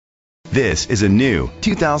This is a new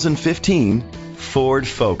 2015 Ford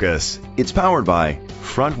Focus. It's powered by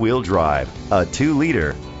front-wheel drive, a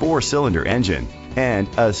 2-liter, 4-cylinder engine, and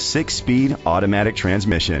a 6-speed automatic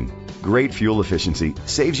transmission. Great fuel efficiency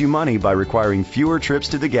saves you money by requiring fewer trips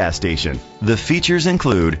to the gas station. The features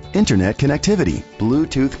include internet connectivity,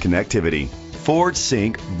 Bluetooth connectivity, Ford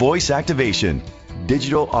Sync voice activation,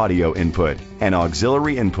 digital audio input and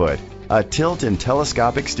auxiliary input, a tilt and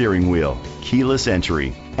telescopic steering wheel, keyless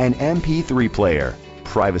entry, an MP3 player,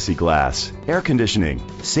 privacy glass, air conditioning.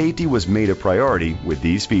 Safety was made a priority with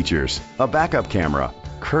these features: a backup camera,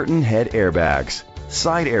 curtain head airbags,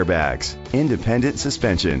 side airbags, independent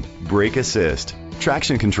suspension, brake assist,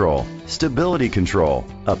 traction control, stability control,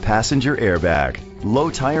 a passenger airbag, low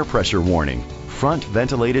tire pressure warning, front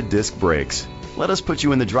ventilated disc brakes. Let us put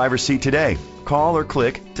you in the driver's seat today. Call or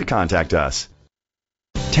click to contact us.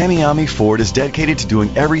 Tamiami Ford is dedicated to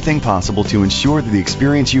doing everything possible to ensure that the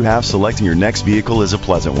experience you have selecting your next vehicle is a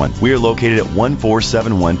pleasant one. We are located at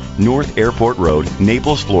 1471 North Airport Road,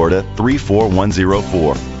 Naples, Florida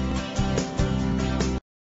 34104.